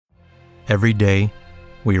Every day,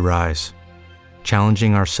 we rise,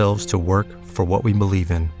 challenging ourselves to work for what we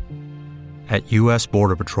believe in. At U.S.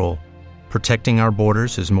 Border Patrol, protecting our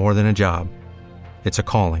borders is more than a job. It's a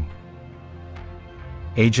calling.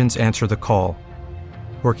 Agents answer the call,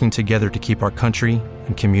 working together to keep our country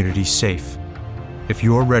and communities safe. If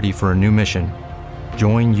you're ready for a new mission,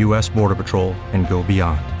 join U.S. Border Patrol and go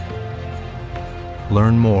beyond.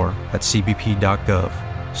 Learn more at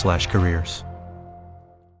cbp.gov/careers.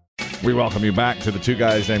 We welcome you back to the Two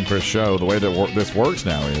Guys Named Chris show. The way that this works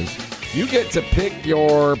now is you get to pick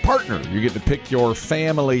your partner. You get to pick your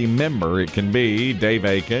family member. It can be Dave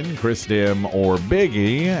Aiken, Chris Dim, or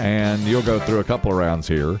Biggie, and you'll go through a couple of rounds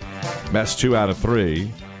here. Best 2 out of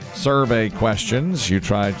 3. Survey questions. You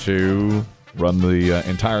try to run the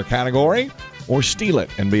entire category or steal it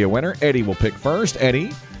and be a winner. Eddie will pick first. Eddie,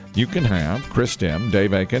 you can have Chris Dim,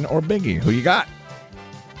 Dave Aiken, or Biggie. Who you got?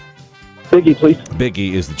 Biggie, please.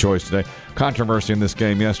 Biggie is the choice today. Controversy in this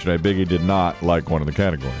game yesterday. Biggie did not like one of the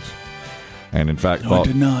categories. And, in fact, I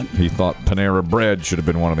did not. He thought Panera Bread should have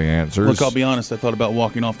been one of the answers. Look, I'll be honest. I thought about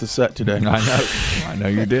walking off the set today. I know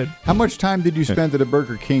you did. How much time did you spend at a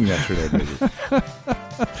Burger King yesterday,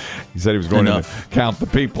 Biggie? He said he was going to count the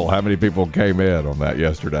people, how many people came in on that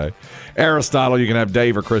yesterday. Aristotle, you can have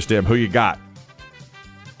Dave or Chris Dim. Who you got?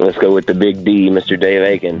 Let's go with the big D, Mr. Dave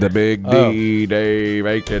Aiken. The big D, Dave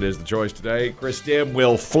Aiken, is the choice today. Chris Dim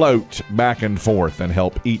will float back and forth and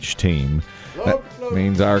help each team. That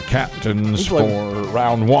means our captains for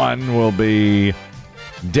round 1 will be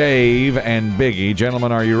Dave and Biggie.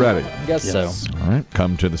 Gentlemen, are you ready? I guess so. All right,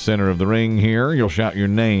 come to the center of the ring here. You'll shout your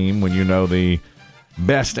name when you know the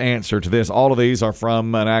best answer to this. All of these are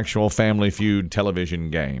from an actual Family Feud television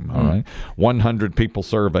game. All right, 100 people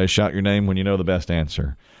survey. Shout your name when you know the best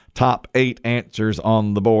answer. Top 8 answers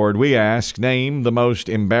on the board. We ask, name the most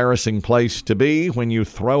embarrassing place to be when you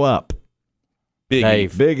throw up.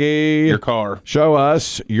 Biggie. Biggie. Your car. Show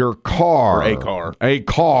us your car. Or a car. A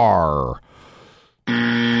car.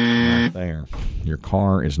 Not there. Your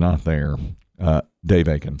car is not there. Dave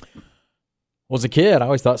Aiken. Well, as a kid, I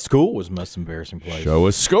always thought school was the most embarrassing place. Show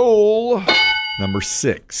us school. Number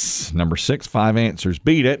 6. 5 answers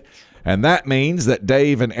beat it. And that means that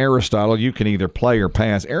Dave and Aristotle, you can either play or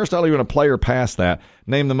pass. Aristotle, you want to play or pass that?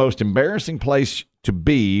 Name the most embarrassing place to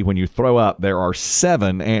be when you throw up. There are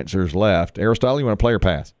 7 answers left. Aristotle, you want to play or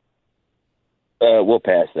pass? We'll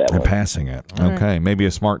pass that one. Passing it. Okay, maybe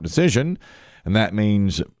a smart decision. And that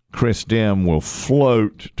means Chris Dim will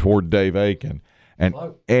float toward Dave Aiken. And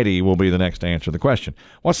Eddie will be the next to answer the question.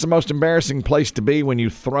 What's the most embarrassing place to be when you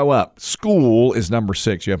throw up? School is number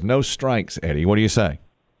 6. You have no strikes, Eddie. What do you say?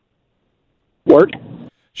 Work.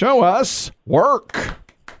 Show us work.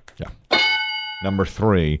 Yeah. Number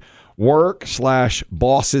 3,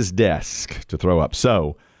 work/boss's desk to throw up.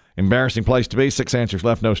 So, embarrassing place to be, 6 answers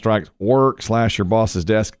left, no strikes. Work/your boss's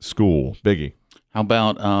desk, school. Biggie. How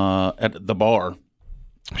about at the bar?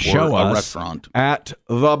 Show or us a restaurant. At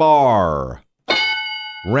the bar.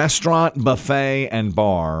 Restaurant, buffet, and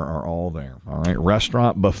bar are all there. All right.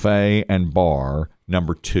 Restaurant, buffet, and bar,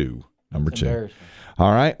 number 2. Number 2.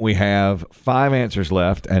 All right, we have 5 answers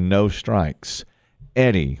left and no strikes.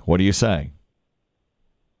 Eddie, what do you say?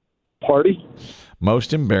 Party.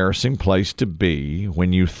 Most embarrassing place to be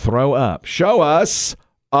when you throw up. Show us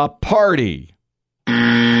a party.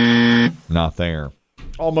 Not there.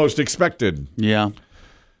 Almost expected. Yeah.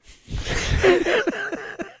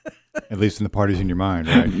 At least in the parties in your mind,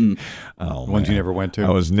 right? Oh, the ones you never went to. I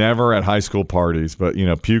was never at high school parties, but,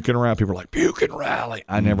 puking around. People are like, puke and rally.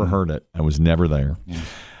 I never heard it. I was never there. Yeah.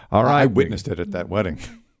 All right. I witnessed it at that wedding.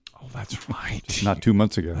 Oh, that's right. Just not 2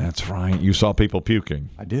 months ago. That's right. You saw people puking.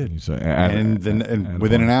 I did. And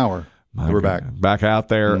within an hour, we were back. Back out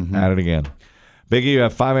there at it again. Biggie, you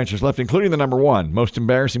have 5 answers left, including the number 1. Most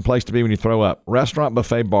embarrassing place to be when you throw up. Restaurant,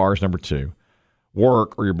 buffet, bars, number 2.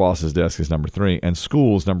 Work or your boss's desk is number 3. And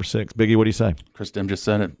school is number 6. Biggie, what do you say? Chris Dim just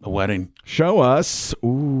said it. A wedding. Show us.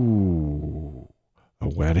 Ooh, a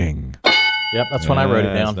wedding. Yep, that's when I wrote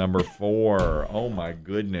it down. Number 4. Oh, my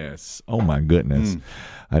goodness. I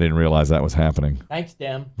didn't realize that was happening. Thanks,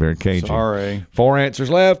 Dim. Very cagey. Sorry. 4 answers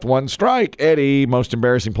left, 1 strike. Eddie, most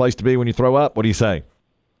embarrassing place to be when you throw up. What do you say?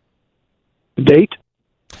 Date.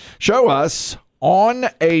 Show us on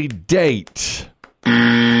a date.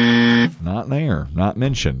 Not there. Not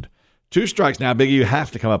mentioned. 2 strikes now. Biggie, you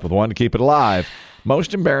have to come up with one to keep it alive.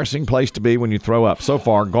 Most embarrassing place to be when you throw up. So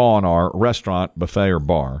far, gone are restaurant, buffet, or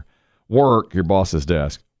bar. Work, your boss's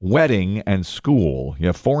desk. Wedding, and school. You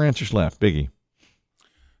have 4 answers left. Biggie.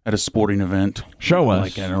 At a sporting event. Show us.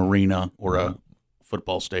 Like an arena or a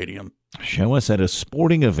football stadium. Show us at a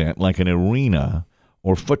sporting event like an arena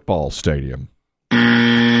or football stadium?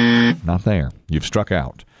 Not there. You've struck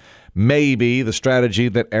out. Maybe the strategy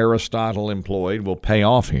that Aristotle employed will pay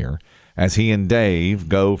off here as he and Dave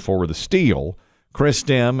go for the steal. Chris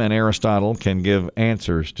Dim and Aristotle can give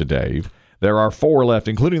answers to Dave. There are 4 left,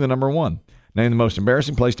 including the number 1. Name the most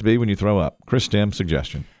embarrassing place to be when you throw up. Chris Dim,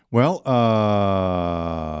 suggestion. Well,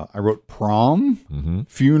 I wrote prom,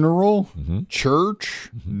 funeral, church,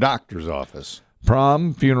 doctor's office.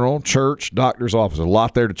 Prom, funeral, church, doctor's office. A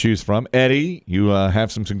lot there to choose from. Eddie, you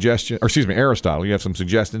have some suggestions. Or excuse me, Aristotle, you have some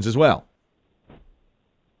suggestions as well.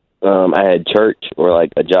 I had church or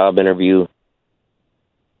like a job interview.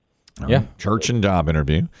 Yeah. Church and job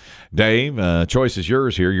interview. Dave, choice is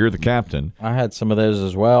yours here. You're the captain. I had some of those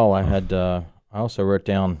as well. I also wrote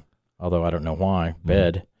down, although I don't know why,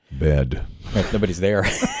 bed. Bed. If nobody's there.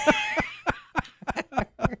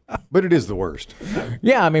 But it is the worst.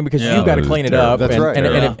 Yeah, I mean, because Yeah. you've got to That is clean it terrible. up. That's and,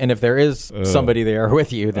 right. and if there is somebody there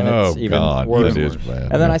with you, then it's even worse. It is bad.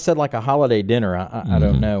 And then I said like a holiday dinner. I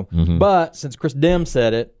don't know. But since Chris Dim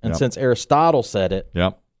said it, and since Aristotle said it,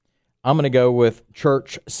 Yep. I'm going to go with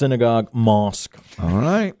church, synagogue, mosque. All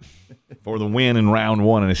right. For the win in round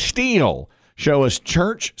 1 and a steal, show us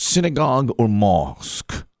church, synagogue, or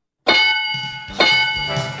mosque.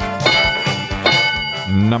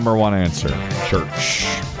 Number 1 answer, church.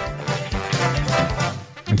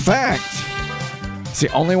 In fact, it's the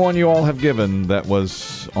only one you all have given that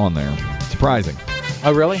was on there. Surprising.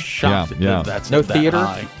 Oh, really? Shocked Yeah. that that's No that theater?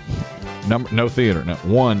 high. No theater. No.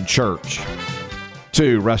 1, church.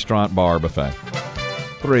 2, restaurant, bar, buffet.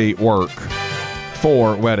 3, work.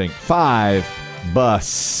 4, wedding. 5,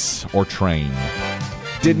 bus or train.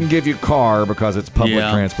 Didn't give you car because it's public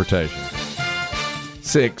transportation.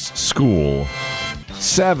 6, school.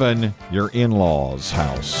 7, your in-laws'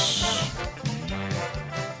 house.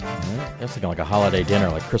 That's like a holiday dinner,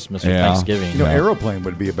 like Christmas or Yeah. Thanksgiving. You know, aeroplane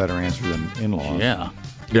would be a better answer than in-laws. Yeah.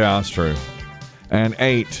 Yeah, that's true. And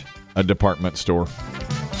 8, a department store.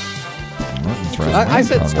 I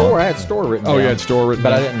said store. I had store written down. Oh, you had store written But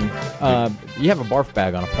down? I didn't. You have a barf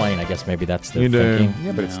bag on a plane. I guess maybe that's the You do. thinking.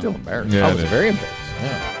 Yeah, but it's still embarrassing. Yeah, I it was is. very embarrassed.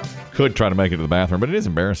 Yeah. Could try to make it to the bathroom, but it is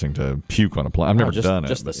embarrassing to puke on a plane. I've never done it.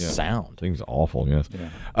 Just the but yeah. sound. Things awful, yes.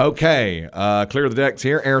 Okay, clear the decks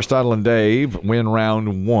here. Aristotle and Dave win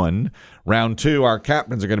round 1. Round 2, our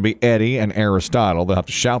captains are going to be Eddie and Aristotle. They'll have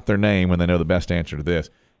to shout their name when they know the best answer to this.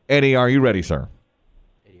 Eddie, are you ready, sir?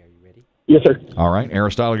 Yes, sir. All right.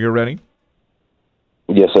 Aristotle, you're ready?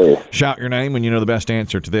 Yes, sir. Shout your name when you know the best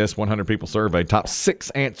answer to this 100 people survey. Top 6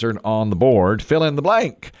 answered on the board. Fill in the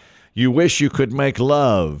blank. You wish you could make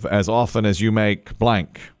love as often as you make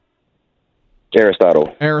blank.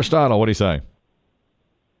 Aristotle. Aristotle, what do you say?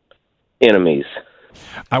 Enemies.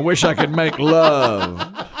 I wish I could make love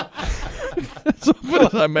as often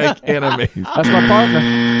as I make enemies. That's my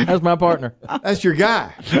partner. That's my partner. That's your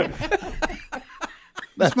guy.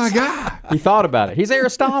 That's my guy. He thought about it. He's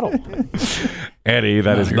Aristotle. Eddie,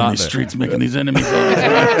 that is Here in not these the streets making these enemies all the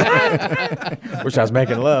time. Wish I was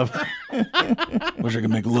making love. Wish I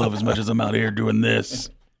could make love as much as I'm out here doing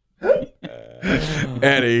this.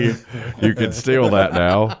 Eddie. You can steal that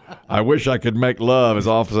now. I wish I could make love as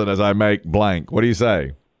often as I make blank. What do you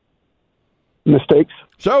say? Mistakes.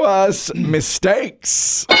 Show us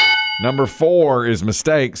mistakes. Number 4 is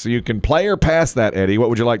mistakes. So you can play or pass that, Eddie. What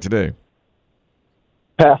would you like to do?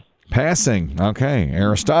 Pass. Passing. Okay.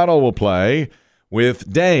 Aristotle will play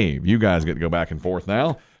with Dave. You guys get to go back and forth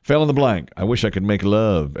now. Fill in the blank. I wish I could make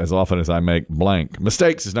love as often as I make blank.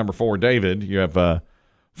 Mistakes is number 4. David, you have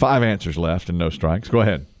 5 answers left and no strikes. Go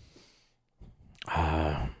ahead.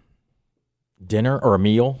 Dinner or a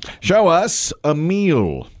meal? Show us a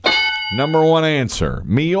meal. Number 1 answer.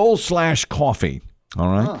 Meal / coffee.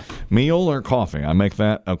 All right. Meal or coffee. I make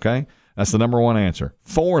that. Okay. That's the number 1 answer.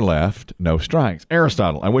 4 left, no strikes.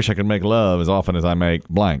 Aristotle, I wish I could make love as often as I make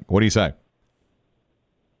blank. What do you say?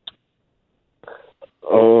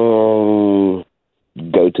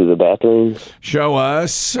 Go to the bathroom. Show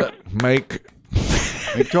us make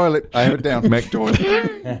Toilet. I have it down. make toilet.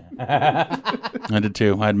 I did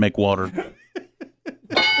too. I'd make water.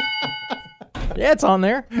 Yeah, it's on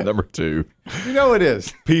there. Number 2. You know it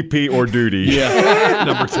is. PP or duty. Yeah.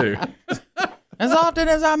 Number 2. As often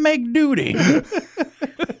as I make duty.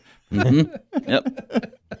 Yep.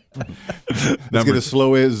 Let's get a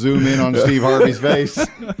slow zoom in on Steve Harvey's face.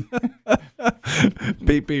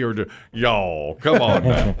 PP or duty. Y'all, come on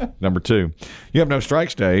now. Number 2. You have no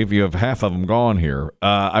strikes, Dave. You have half of them gone here.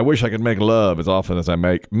 I wish I could make love as often as I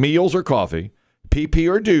make meals or coffee, PP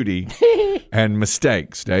or duty, and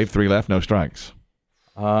mistakes. Dave, 3 left, no strikes.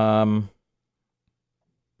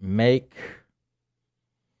 Make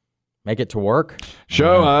Make it to work?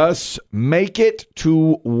 Show us make it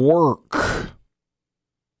to work.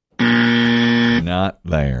 Not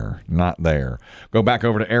there. Not there. Go back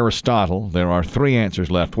over to Aristotle. There are 3 answers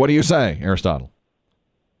left. What do you say, Aristotle?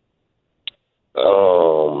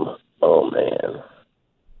 Oh, man.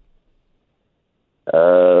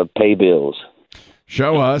 Pay bills.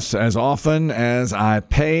 Show us as often as I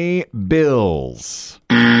pay bills.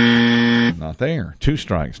 Not there. 2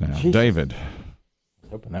 strikes now. Jesus. David.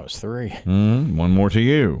 Hoping that was 3. One more to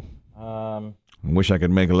you. Wish I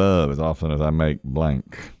could make love as often as I make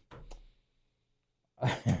blank.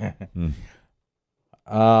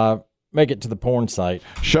 Make it to the porn site.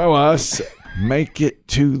 Show us make it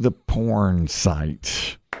to the porn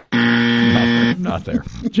site. Not there.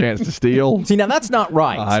 Chance to steal. See, now that's not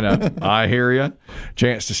right. I know. I hear you.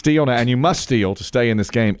 Chance to steal now, and you must steal to stay in this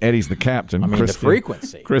game. Eddie's the captain. I mean, the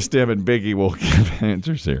frequency. Chris, Tim, and Biggie will give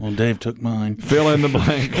answers here. Well, Dave took mine. Fill in the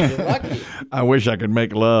blank. You're lucky. I wish I could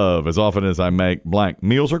make love as often as I make blank.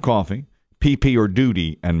 Meals or coffee, PP or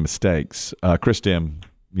duty, and mistakes. Chris, Tim,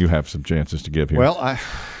 you have some chances to give here. Well,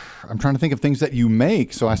 I'm trying to think of things that you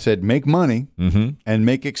make. So I said make money and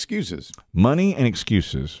make excuses. Money and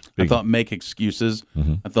excuses. I thought make excuses.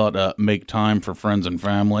 I thought make time for friends and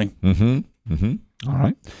family.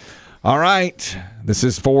 All right. This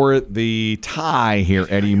is for the tie here,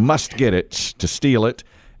 Eddie. You must get it to steal it.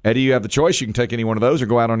 Eddie, you have the choice. You can take any one of those or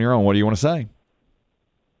go out on your own. What do you want to say?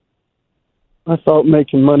 I thought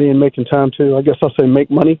making money and making time, too. I guess I'll say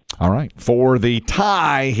make money. All right. For the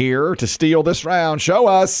tie here to steal this round, show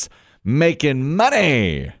us making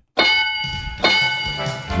money.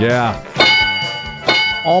 Yeah.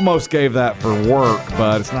 Almost gave that for work,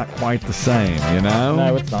 but it's not quite the same, you know?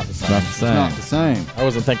 No, it's not the same. Not the same. Not the same. I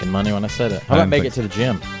wasn't thinking money when I said it. How about make it to the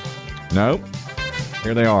gym? Nope.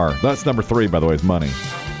 Here they are. That's number 3, by the way, is money.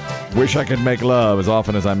 Wish I could make love as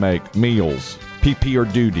often as I make meals. PP or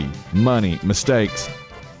duty, money, mistakes,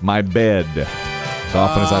 my bed. As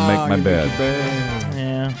often as I make my bed.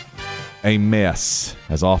 Yeah. A mess.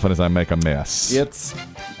 As often as I make a mess. It's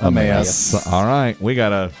a mess. All right. We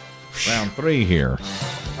got a round 3 here.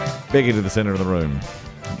 Biggie to the center of the room.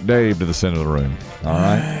 Dave to the center of the room. All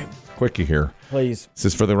right. Quickie here. Please. This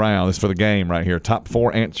is for the round. This is for the game right here. Top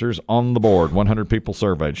 4 answers on the board. 100 people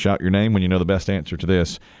surveyed. Shout your name when you know the best answer to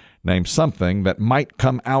this. Name something that might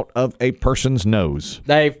come out of a person's nose.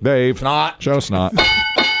 Dave. Snot. Show snot.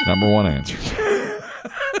 Number 1 answer.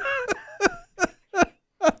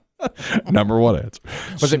 Number 1 answer.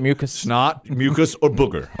 Was it mucus? Snot, mucus, or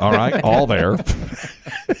booger. All right. All there.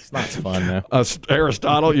 Snot's fun, though.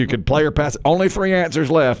 Aristotle, you can play or pass. Only 3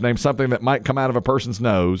 answers left. Name something that might come out of a person's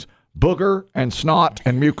nose. Booger and snot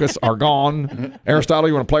and mucus are gone. Aristotle,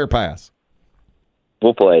 you want to play or pass?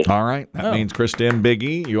 We'll play. All right. That means Chris, Tim,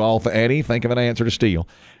 Biggie, you all, Eddie, think of an answer to steal.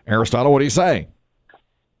 Aristotle, what do you say?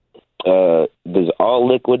 Does all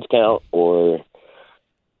liquids count, or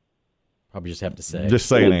Probably just have to say. Just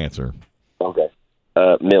say an answer. okay?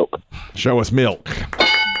 Milk. Show us milk.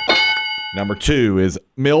 Number 2 is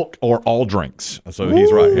milk or all drinks. So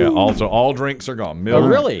he's right. Yeah. Also, all drinks are gone. Milk, Oh,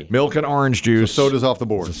 really? Milk and orange juice. Soda's off the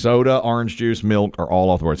board. Soda, orange juice, milk are all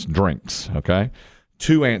off the board. It's drinks. Okay.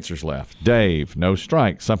 2 answers left. Dave, no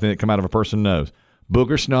strike. Something that come out of a person's nose.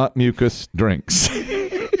 Booger, snot, mucus, drinks.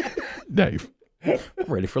 Dave. I'm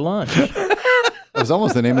ready for lunch. That was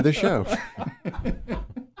almost the name of the show.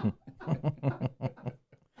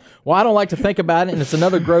 Well, I don't like to think about it, and it's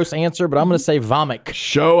another gross answer, but I'm going to say vomit.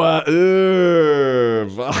 Show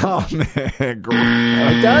vomit.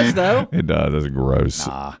 It does, though. It does. It's gross.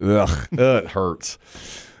 Ugh, it hurts.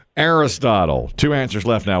 Aristotle. 2 answers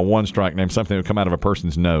left now. 1 strike. Name something that would come out of a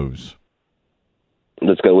person's nose.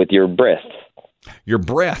 Let's go with your breath. Your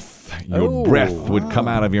breath. Your breath would come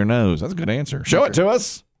out of your nose. That's a good answer. Show it to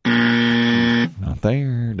us. Not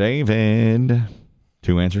there. David.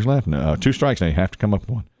 2 answers left. No, 2 strikes now. You have to come up with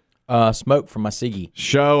 1. Smoke from my ciggy.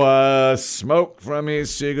 Show us smoke from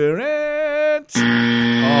his cigarette.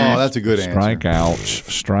 Oh, that's a good answer. Strike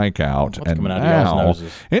out. What's coming out of y'all's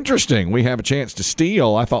noses? Interesting. We have a chance to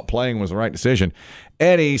steal. I thought playing was the right decision.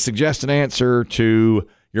 Eddie, suggest an answer to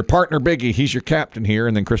your partner, Biggie. He's your captain here,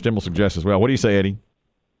 and then Chris Tim will suggest as well. What do you say, Eddie?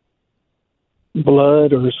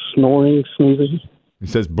 Blood or snoring, sneezing. He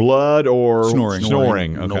says blood or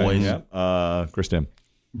Snoring. Okay. Noise. Yeah. Chris Tim.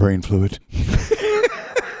 Brain fluid.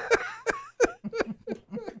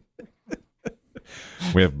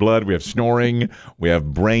 We have blood, we have snoring, we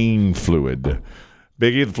have brain fluid.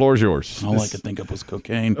 Biggie, the floor is yours. All I could think of was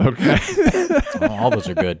cocaine. Okay. All those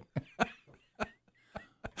are good.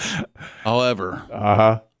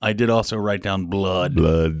 However, I did also write down blood.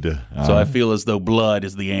 Blood. So I feel as though blood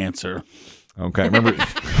is the answer. Okay. Remember,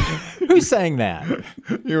 Who sang that?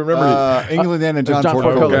 You remember England and John Ford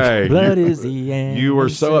Ford Colours. Okay. Blood is the answer. You were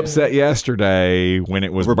so upset yesterday when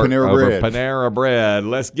it was Over Panera Bread. Panera Bread.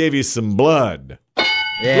 Let's give you some blood.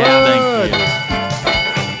 Yeah. Thank you.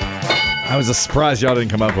 I was surprised y'all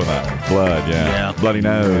didn't come up with that one. Blood, yeah. Bloody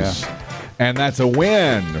nose. Yeah. And that's a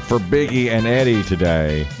win for Biggie and Eddie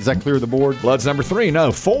today. Does that clear the board? Blood's number 3.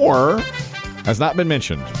 No, 4 has not been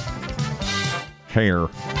mentioned. Hair.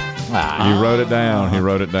 You wrote it down. He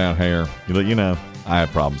wrote it down, hair. You know, I have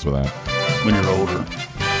problems with that. When you're older.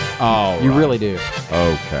 Oh, You really do.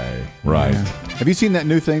 Okay, right. Yeah. Have you seen that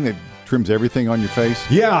new thing that trims everything on your face?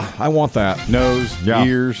 Yeah, I want that. Nose,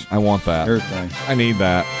 ears, I want that. everything. I need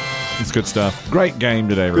that. It's good stuff. Great game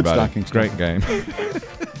today, everybody. stocking stuff. Great game.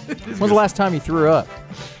 When's the last time you threw up?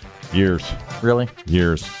 Years. Really?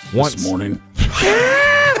 Years. Once. This morning.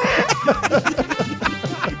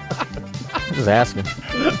 Just asking.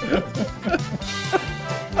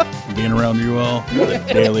 Being around you all is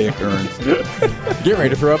a daily occurrence. Get ready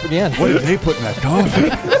to throw up again. What did they put in that coffee?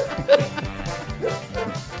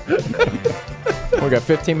 We got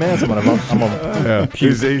 15 minutes. I'm gonna Yeah,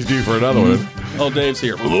 he's due for another one. Oh, Dave's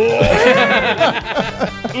here.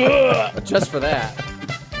 just for that.